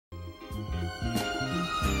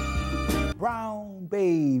Brown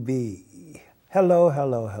baby. Hello,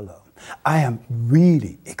 hello, hello. I am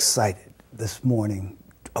really excited this morning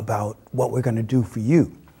about what we're going to do for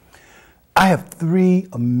you. I have three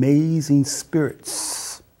amazing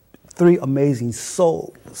spirits, three amazing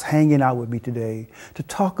souls hanging out with me today to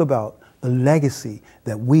talk about the legacy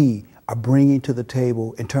that we are bringing to the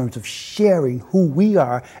table in terms of sharing who we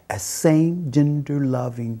are as same-gender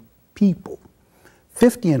loving people,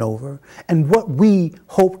 50 and over, and what we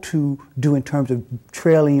hope to do in terms of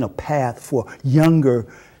trailing a path for younger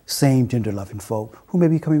same-gender loving folk who may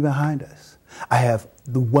be coming behind us. I have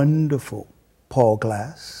the wonderful Paul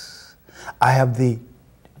Glass. I have the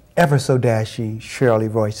ever so dashing Shirley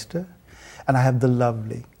Royster, and I have the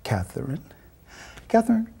lovely Catherine.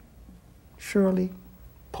 Catherine, Shirley,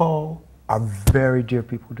 Paul are very dear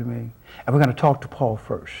people to me, and we're going to talk to Paul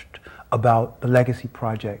first about the Legacy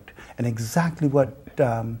Project and exactly what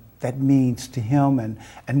that means to him and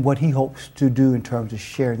what he hopes to do in terms of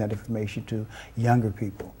sharing that information to younger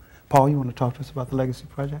people. Paul, you want to talk to us about the Legacy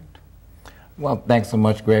Project? Well, thanks so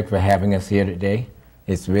much, Greg, for having us here today.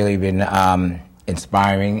 It's really been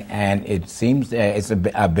inspiring, and it seems it's a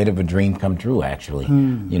bit of a dream come true, actually.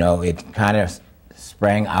 You know, it kind of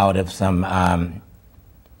sprang out of some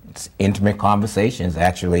intimate conversations,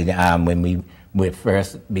 actually, when we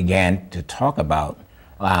first began to talk about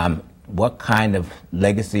what kind of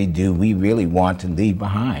legacy do we really want to leave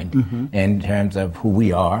behind in terms of who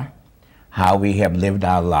we are, how we have lived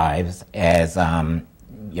our lives as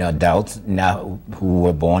you know, adults now who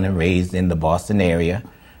were born and raised in the Boston area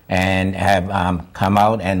and have come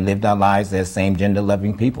out and lived our lives as same-gender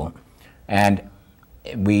loving people. And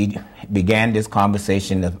we began this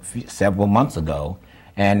conversation several months ago,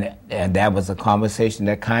 and that was a conversation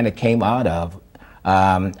that kind of came out of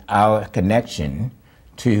our connection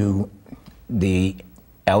to the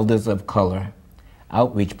Elders of Color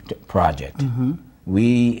Outreach Project.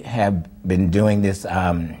 We have been doing this,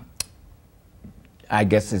 I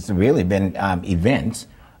guess it's really been events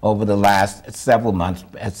over the last several months,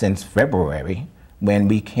 since February, when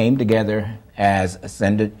we came together as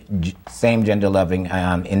same-gender loving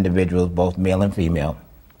individuals, both male and female,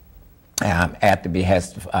 at the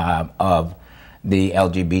behest of the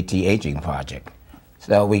LGBT Aging Project.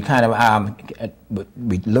 So we kind of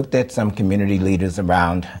we looked at some community leaders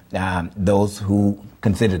around, those who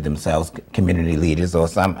considered themselves community leaders, or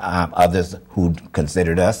some others who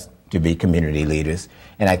considered us to be community leaders.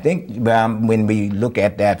 And I think when we look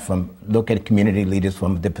at that look at community leaders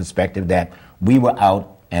from the perspective that we were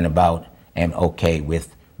out and about and okay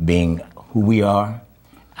with being who we are,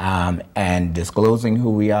 and disclosing who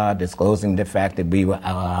we are, disclosing the fact that we were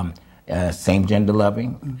same-gender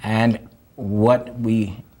loving, and what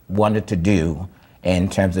we wanted to do in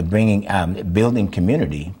terms of bringing, building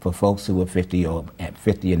community for folks who were 50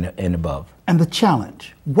 and above. And the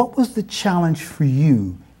challenge. What was the challenge for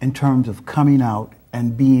you in terms of coming out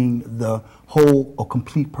and being the whole or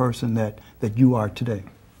complete person that you are today?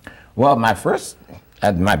 Well, my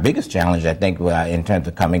biggest challenge, I think, in terms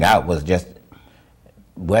of coming out was just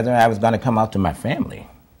whether I was going to come out to my family.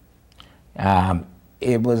 I've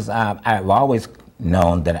always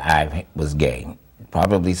known that I was gay,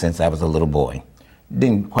 probably since I was a little boy.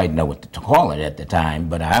 Didn't quite know what to call it at the time,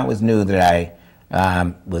 but I always knew that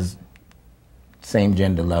I was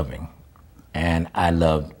same-gender loving, and I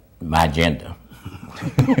loved my gender.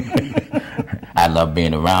 I loved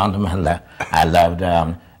being around them. I loved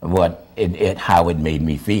how it made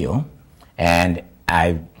me feel, and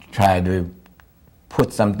I tried to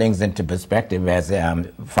put some things into perspective as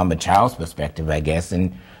from a child's perspective, I guess.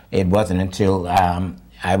 And it wasn't until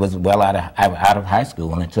I was well out of high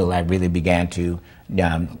school until I really began to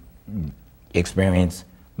have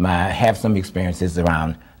some experiences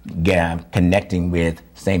around connecting with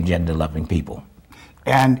same-gender loving people.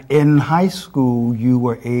 And in high school, you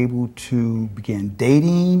were able to begin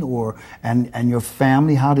dating, and your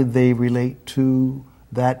family, how did they relate to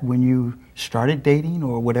that when you started dating,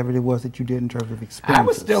 or whatever it was that you did in terms of experiences? I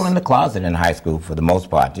was still in the closet in high school for the most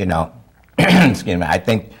part, you know. Excuse me. I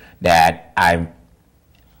think that I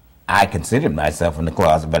considered myself in the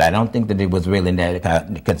closet, but I don't think that it was really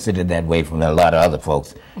considered that way from a lot of other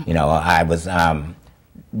folks. You know, I was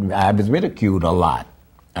ridiculed a lot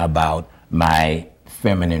about my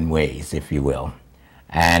feminine ways, if you will,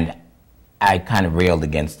 and I kind of railed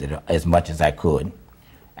against it as much as I could.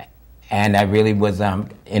 And I really was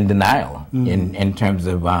in denial in terms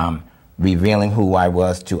of revealing who I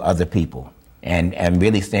was to other people, and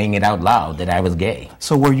really saying it out loud that I was gay.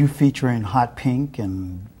 So were you featuring hot pink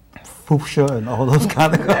and fuchsia and all those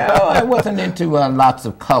kind of colors? No, I wasn't into lots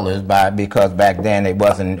of colors because back then it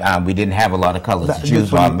wasn't. We didn't have a lot of colors to choose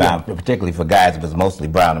from. Particularly for guys, it was mostly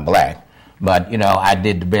brown and black. But you know, I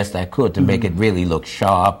did the best I could to make it really look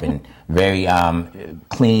sharp and very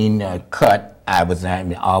clean cut. I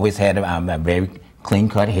always had a very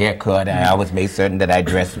clean-cut haircut. I always made certain that I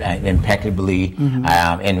dressed impeccably,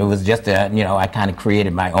 and it was just you know, I kind of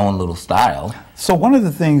created my own little style. So one of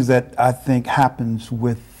the things that I think happens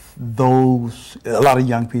with a lot of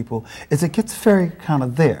young people, is it gets very kind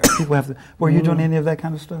of there. People have to. Were you doing any of that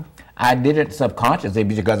kind of stuff? I did it subconsciously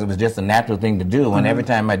because it was just a natural thing to do. And every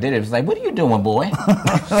time I did it, it was like, "What are you doing, boy?"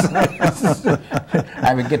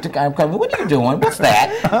 I would get to come. "What are you doing? What's that?"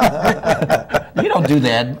 "You don't do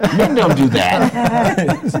that. Men don't do that."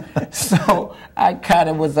 So I kind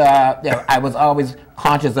of was. I was always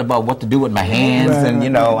conscious about what to do with my hands, and you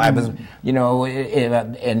know, I was, you know,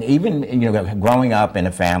 and even you know, growing up in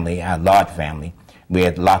a family, a large family, we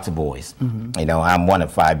had lots of boys. You know, I'm one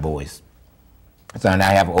of 5 boys. So, and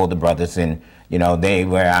I have older brothers, and you know, they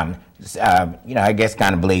were, you know, I guess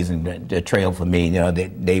kind of blazing the trail for me. You know,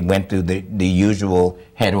 they went through the usual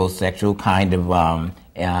heterosexual kind of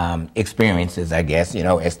experiences, I guess. You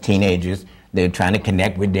know, as teenagers, they're trying to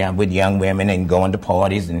connect with young women and going to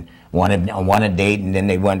parties and want a date, and then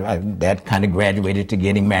they that kind of graduated to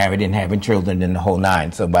getting married and having children and the whole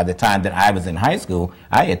nine. So by the time that I was in high school,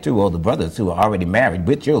 I had 2 older brothers who were already married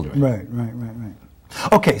with children. Right.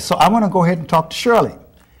 Okay, so I want to go ahead and talk to Shirley.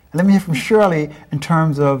 Let me hear from Shirley in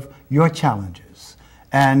terms of your challenges.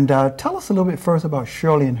 And tell us a little bit first about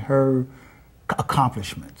Shirley and her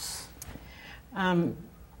accomplishments.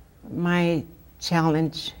 My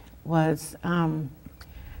challenge was,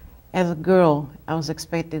 as a girl, I was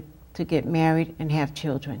expected to get married and have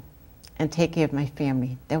children and take care of my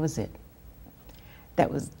family. That was it.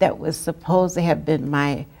 That was supposed to have been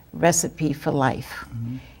my recipe for life.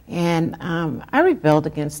 And I rebelled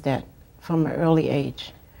against that from an early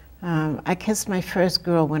age. I kissed my first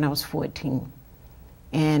girl when I was 14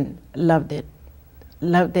 and loved it.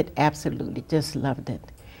 Loved it absolutely, just loved it.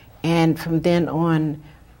 And from then on,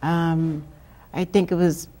 I think it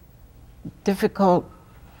was difficult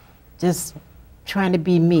just trying to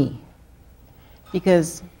be me.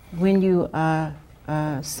 Because when you are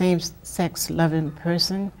a same-sex loving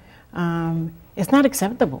person, it's not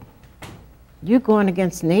acceptable. You're going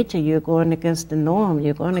against nature, you're going against the norm,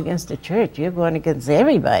 you're going against the church, you're going against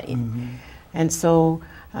everybody. And so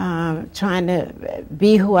trying to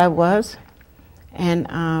be who I was and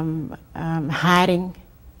hiding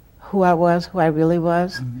who I was, who I really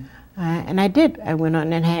was. And I did. I went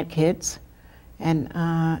on and had kids and,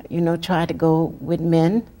 you know, tried to go with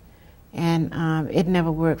men, and it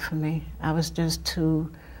never worked for me. I was just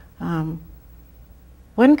too,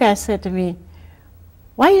 one guy said to me,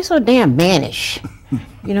 "Why are you so damn mannish?"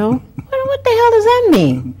 You know, what the hell does that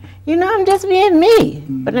mean? You know, I'm just being me,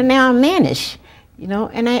 but now I'm mannish. You know,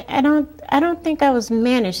 and I don't think I was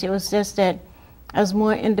mannish. It was just that I was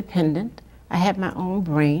more independent. I had my own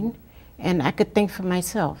brain, and I could think for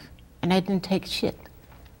myself, and I didn't take shit.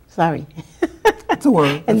 Sorry. It's a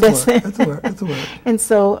word. It's a word. And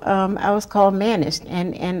so I was called mannish,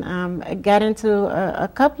 and I got into a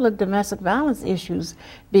couple of domestic violence issues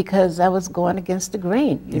because I was going against the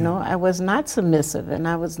grain. You know, I was not submissive, and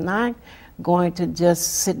I was not going to just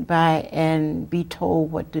sit by and be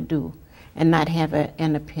told what to do and not have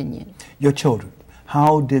an opinion. Your children,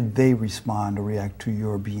 how did they respond or react to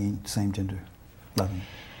your being same-gender loving?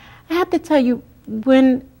 I have to tell you,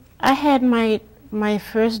 when I had my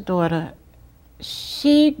first daughter,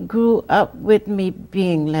 she grew up with me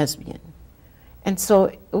being lesbian. And so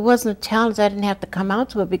it wasn't a challenge. I didn't have to come out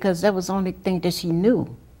to her because that was the only thing that she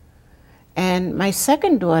knew. And my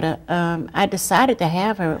second daughter, I decided to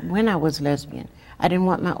have her when I was lesbian. I didn't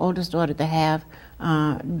want my oldest daughter to have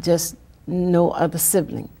just no other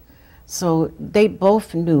sibling. So they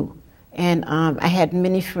both knew. And I had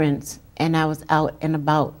many friends, and I was out and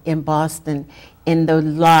about in Boston in the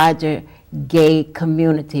larger gay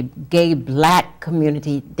community, gay black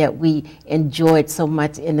community that we enjoyed so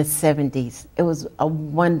much in the 70s. It was a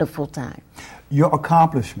wonderful time. Your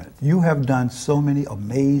accomplishment, you have done so many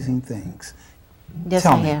amazing things. Yes,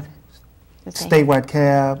 Tell I me. have. Yes, Statewide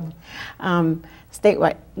cab.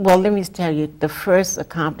 Statewide, well, let me tell you, the first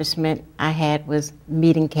accomplishment I had was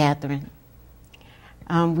meeting Catherine.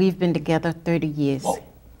 We've been together 30 years. Whoa.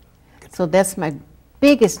 So that's my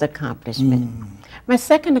biggest accomplishment. My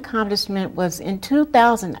second accomplishment was in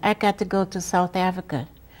 2000, I got to go to South Africa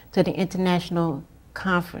to the International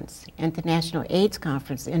Conference, International AIDS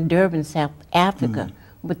Conference in Durban, South Africa,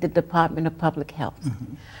 with the Department of Public Health.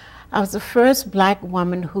 I was the first black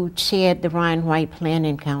woman who chaired the Ryan White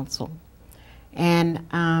Planning Council. And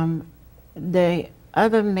the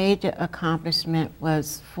other major accomplishment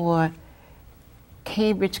was for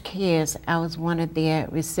Cambridge Cares. I was one of their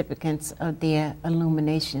recipients of their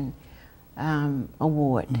Illumination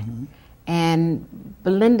Award. Mm-hmm. And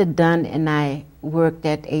Belinda Dunn and I worked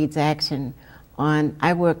at AIDS Action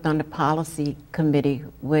I worked on the policy committee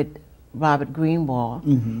with Robert Greenwald,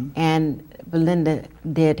 mm-hmm. and Belinda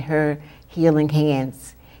did her Healing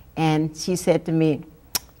Hands. And she said to me,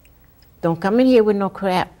 don't come in here with no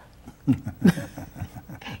crap.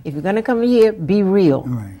 If you're gonna come in here, be real.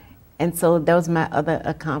 Right. And so that was my other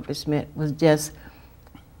accomplishment, was just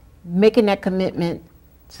making that commitment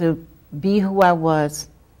to be who I was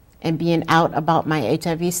and being out about my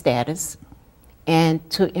HIV status and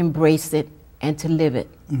to embrace it and to live it.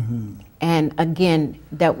 Mm-hmm. And again,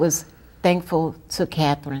 that was thankful to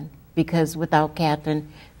Catherine, because without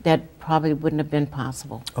Catherine, that probably wouldn't have been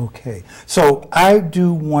possible. Okay, so I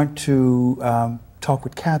do want to talk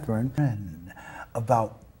with Catherine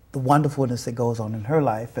about the wonderfulness that goes on in her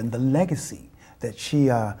life and the legacy that she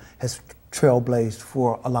has trailblazed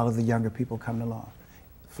for a lot of the younger people coming along.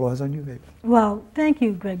 The floor is on you, baby. Well, thank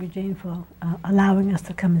you, Greg-Eugene, for allowing us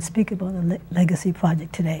to come and speak about the Legacy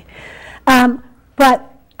Project today. But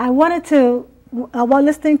I wanted to, while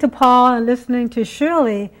listening to Paul and listening to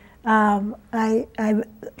Shirley, a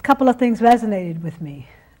couple of things resonated with me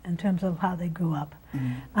in terms of how they grew up.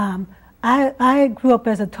 Mm-hmm. I grew up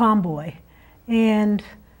as a tomboy, and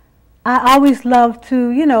I always loved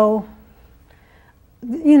to,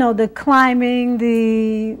 the climbing,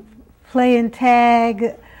 the playing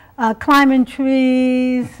tag, climbing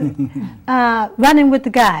trees, running with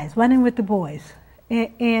the guys, running with the boys.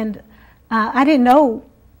 And I didn't know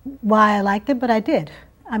why I liked it, but I did.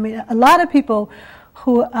 I mean, a lot of people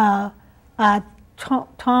who are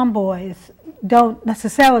tomboys don't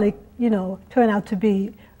necessarily, turn out to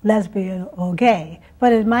be lesbian or gay.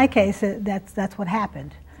 But in my case, that's what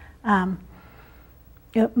happened. My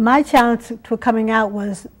challenge to coming out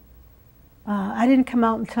was I didn't come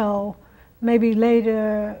out until maybe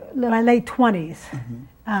later, my late 20s.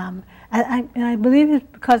 Mm-hmm. And I believe it's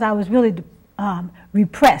because I was really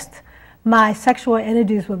repressed. My sexual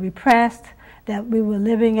energies were repressed, that we were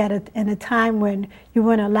living in a time when you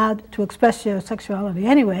weren't allowed to express your sexuality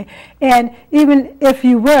anyway. And even if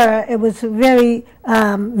you were, it was very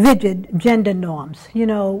rigid gender norms.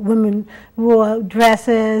 Women wore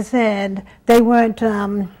dresses, and they weren't,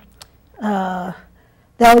 they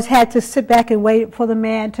always had to sit back and wait for the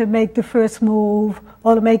man to make the first move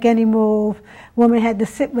or to make any move. Women had to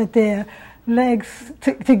sit with their legs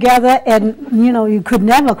together, and you could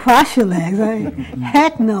never cross your legs.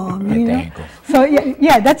 Heck no. So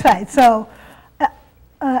yeah, that's right. So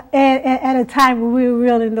at a time when we were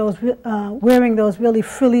wearing those really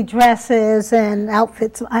frilly dresses and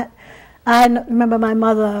outfits, I remember my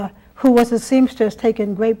mother, who was a seamstress,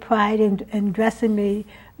 taking great pride in dressing me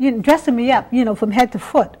up, from head to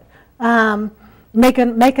foot,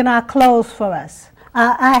 making our clothes for us.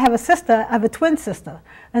 I have a twin sister,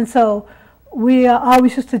 and so we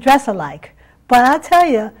always used to dress alike. But I'll tell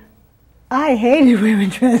you, I hated wearing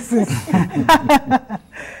dresses. I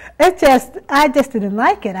just didn't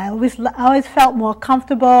like it. I always felt more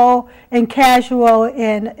comfortable and casual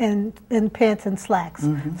in pants and slacks.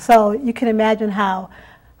 Mm-hmm. So you can imagine how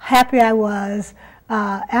happy I was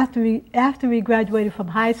after we graduated from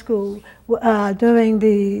high school, during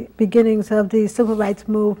the beginnings of the civil rights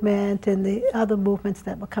movement and the other movements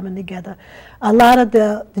that were coming together. A lot of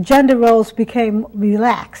the gender roles became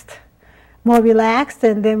more relaxed,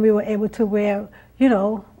 and then we were able to wear,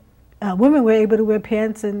 women were able to wear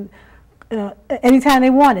pants and anytime they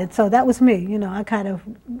wanted. So that was me. I kind of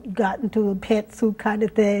got into a pantsuit kind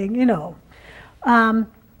of thing,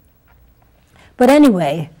 But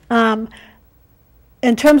anyway,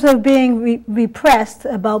 in terms of being repressed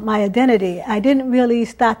about my identity, I didn't really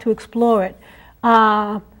start to explore it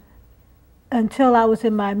until I was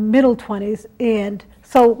in my middle 20s. And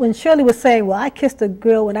so when Shirley was saying, well, I kissed a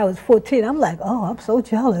girl when I was 14, I'm like, oh, I'm so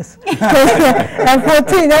jealous. At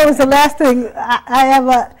 14, that was the last thing I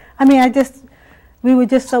ever, we were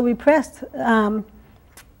just so repressed.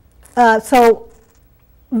 So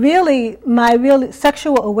really, my real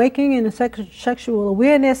sexual awakening and sexual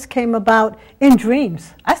awareness came about in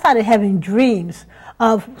dreams. I started having dreams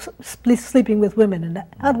of sleeping with women, and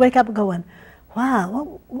I'd wake up going,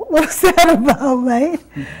 wow, what was that about, right?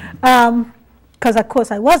 Because of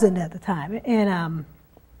course I wasn't at the time. And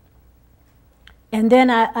then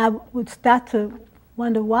I would start to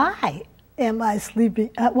wonder why. am I sleeping?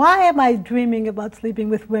 Why am I dreaming about sleeping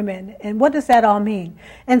with women? And what does that all mean?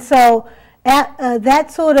 And so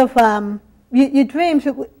that sort of your dreams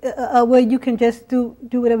where you can just do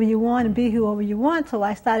whatever you want and be whoever you want. So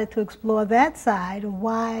I started to explore that side of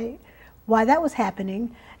why that was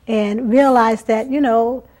happening, and realized that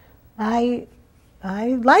I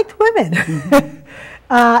liked women.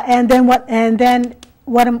 And then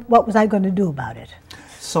what was I going to do about it?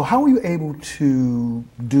 So how were you able to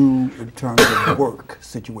do in terms of work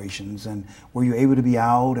situations, and were you able to be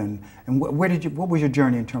out, and what was your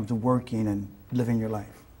journey in terms of working and living your life?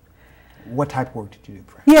 What type of work did you do,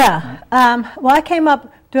 Frank? Yeah, well, I came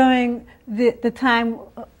up during the time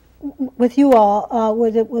with you all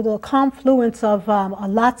with a confluence of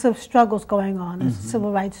lots of struggles going on, the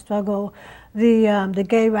civil rights struggle, the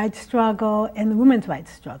gay rights struggle, and the women's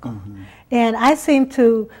rights struggle. And I seem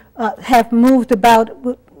to have moved about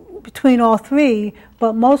between all three,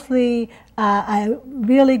 but mostly I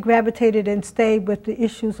really gravitated and stayed with the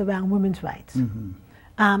issues around women's rights.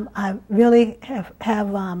 I really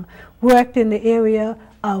have worked in the area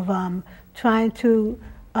of trying to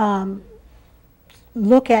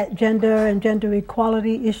look at gender and gender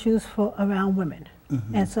equality issues around women.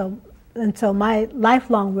 And so my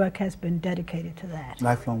lifelong work has been dedicated to that.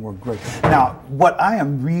 Lifelong work, great. Now, what I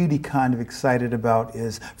am really kind of excited about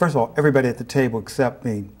is, first of all, everybody at the table except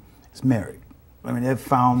me is married. I mean, they've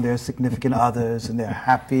found their significant others, and they're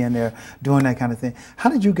happy, and they're doing that kind of thing. How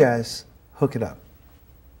did you guys hook it up?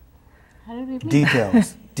 How did we meet?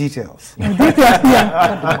 Details. Details.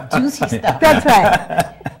 Yeah. Juicy stuff. That's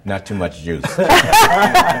right. Not too much juice.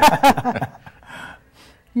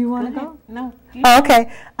 You want to go? No. Oh,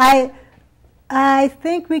 okay. I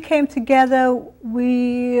think we came together.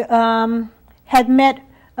 We had met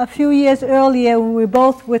a few years earlier when we were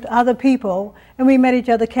both with other people, and we met each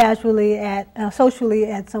other casually socially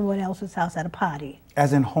at someone else's house at a party.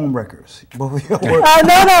 As in homewreckers.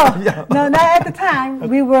 No, not at the time.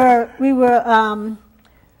 We were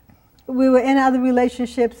in other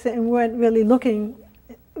relationships and weren't really looking.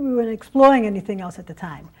 We weren't exploring anything else at the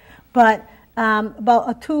time. But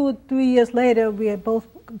about 2 or 3 years later, we had both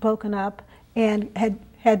broken up and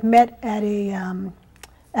had met at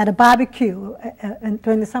a barbecue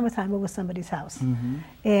during the summertime over somebody's house.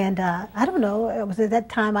 And I don't know, it was at that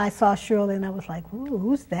time I saw Shirley, and I was like, ooh,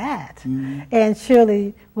 who's that? And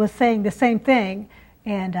Shirley was saying the same thing,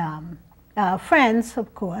 and friends,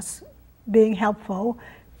 of course, being helpful,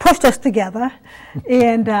 pushed us together,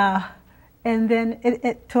 and then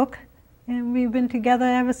it took, and we've been together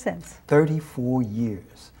ever since. 34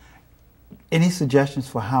 years. Any suggestions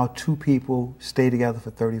for how two people stay together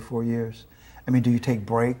for 34 years? I mean, do you take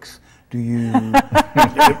breaks? Do you,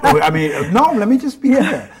 I mean, no, let me just be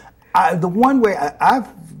clear. The one way, I've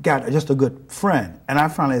got just a good friend, and I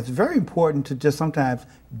found it's very important to just sometimes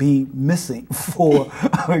be missing for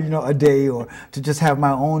a day, or to just have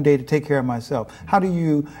my own day to take care of myself. How do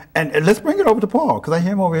you, and let's bring it over to Paul, because I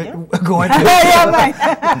hear him over here going to No,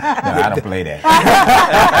 I don't play that.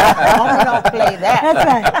 I don't play that.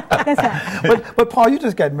 That's right. But Paul, you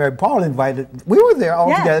just got married. Paul invited, we were there all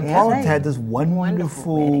together. Yeah, Paul right. had this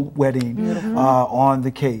wonderful wedding on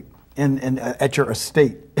the Cape. At your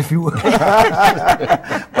estate, if you will.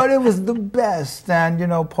 But it was the best, and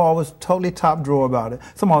Paul was totally top drawer about it.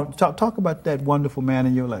 So talk about that wonderful man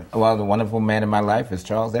in your life. Well, the wonderful man in my life is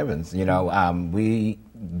Charles Evans. We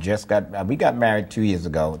got married 2 years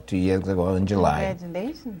ago in July.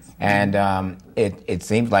 Congratulations. And it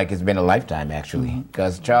seems like it's been a lifetime, actually,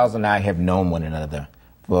 because Charles and I have known one another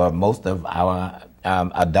for most of our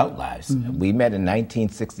adult lives. We met in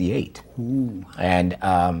 1968. And,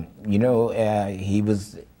 he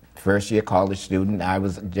was first-year college student. I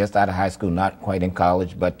was just out of high school, not quite in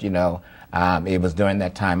college, but, it was during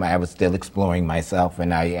that time I was still exploring myself,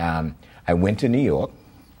 and I went to New York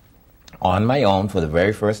on my own for the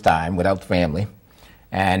very first time without family,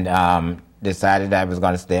 and decided I was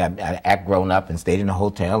going to stay. I act grown up and stayed in a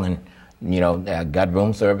hotel, and, got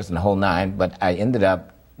room service and the whole nine, but I ended up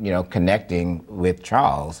connecting with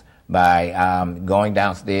Charles by going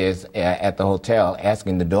downstairs at the hotel,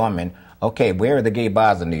 asking the doorman, okay, where are the gay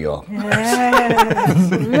bars in New York?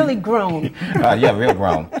 Yes, really grown. Yeah, real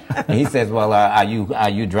grown. And he says, well, are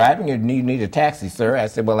you driving, or do you need a taxi, sir? I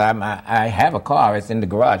said, well, I have a car. It's in the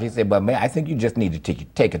garage. He said, but man, I think you just need to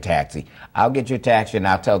take a taxi. I'll get you a taxi, and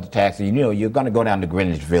I'll tell the taxi, you're going to go down to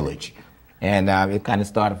Greenwich Village. And it kind of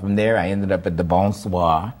started from there. I ended up at the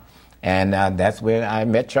Bonsoir. And that's where I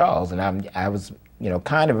met Charles, and I was,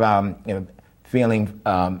 kind of feeling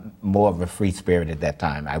more of a free spirit at that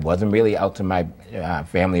time. I wasn't really out to my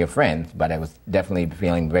family or friends, but I was definitely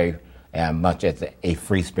feeling very much as a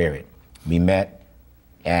free spirit. We met,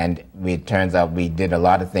 and it turns out we did a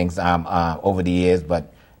lot of things over the years,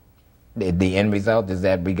 but the end result is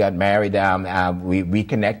that we got married. We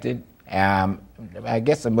reconnected. I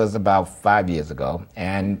guess it was about 5 years ago,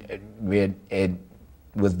 and it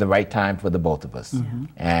was the right time for the both of us. Mm-hmm.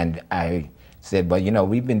 And I said, well, you know,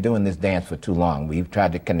 we've been doing this dance for too long. We've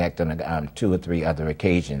tried to connect on 2 or 3 other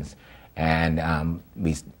occasions, and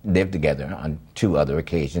we lived together on 2 other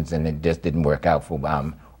occasions, and it just didn't work out for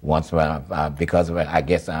once because of, I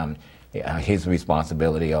guess, his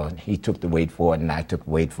responsibility, or he took the weight for it, and I took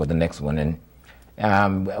weight for the next one. And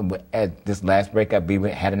at this last breakup, we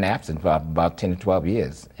had an absence for about 10 to 12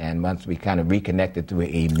 years. And once we kind of reconnected through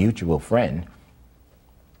a mutual friend,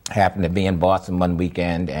 happened to be in Boston one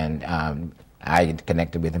weekend, and I had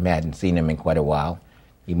connected with him. I hadn't seen him in quite a while.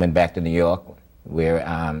 He went back to New York, where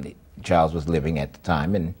Charles was living at the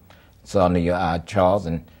time, and saw Charles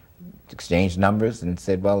and exchanged numbers and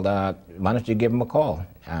said, well, why don't you give him a call?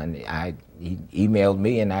 And he emailed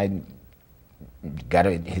me, and I got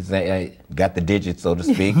the digits, so to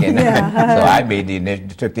speak, and so I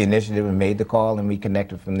took the initiative and made the call, and we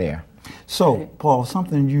connected from there. So, Paul,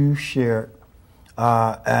 something you shared,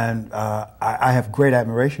 and I have great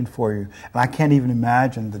admiration for you, and I can't even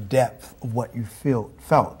imagine the depth of what you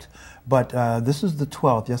felt. But this is the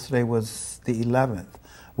 12th. Yesterday was the 11th,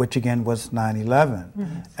 which again was 9/11,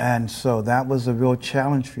 mm-hmm. and so that was a real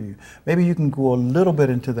challenge for you. Maybe you can go a little bit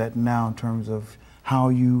into that now in terms of how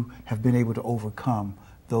you have been able to overcome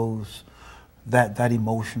that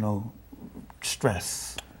emotional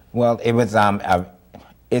stress. Well, it was.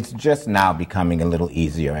 It's just now becoming a little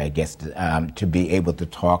easier, I guess, to be able to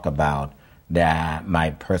talk about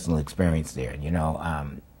my personal experience there. You know,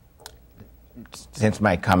 since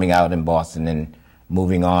my coming out in Boston and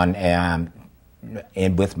moving on and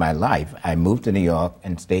with my life, I moved to New York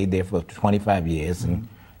and stayed there for 25 years, mm-hmm. and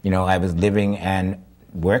you know, I was living and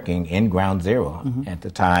working in Ground Zero mm-hmm. at the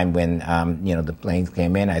time when you know, the planes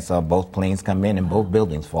came in. I saw both planes come in and both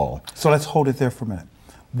buildings fall. So let's hold it there for a minute.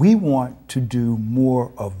 We want to do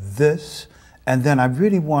more of this, and then I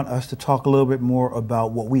really want us to talk a little bit more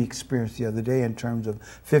about what we experienced the other day in terms of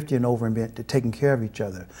 50 and over and taking care of each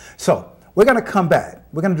other. So we're going to come back.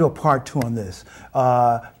 We're going to do a part 2 on this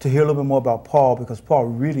to hear a little bit more about Paul, because Paul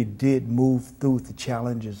really did move through the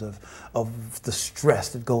challenges of the stress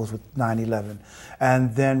that goes with 9/11.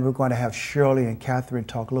 And then we're going to have Shirley and Catherine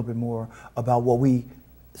talk a little bit more about what we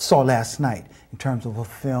saw last night in terms of a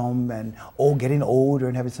film and getting older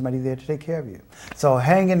and having somebody there to take care of you. So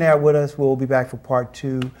hang in there with us. We'll be back for part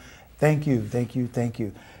 2. Thank you, thank you, thank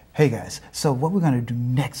you. Hey guys, so what we're going to do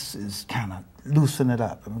next is kind of loosen it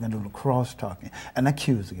up, and we're going to do a little cross-talking. And that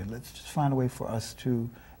cues again. Let's just find a way for us to,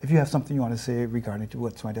 if you have something you want to say regarding to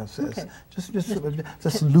what somebody else says, okay. just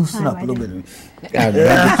loosen up a little bit.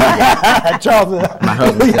 Charles, my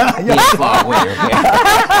husband, he's far away. Okay?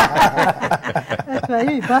 That's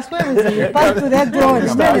right. You bust women, you bust through that door in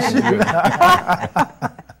a minute.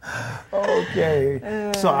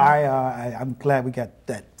 Okay. So I'm glad we got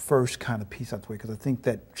that first kind of piece out the way, because I think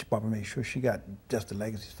that Barbara made sure she got just the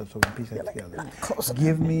legacy stuff so we can piece that together.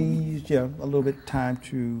 Give me a little bit of time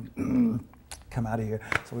to come out of here.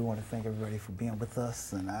 So we want to thank everybody for being with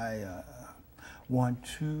us, and I want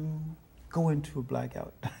to go into a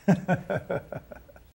blackout.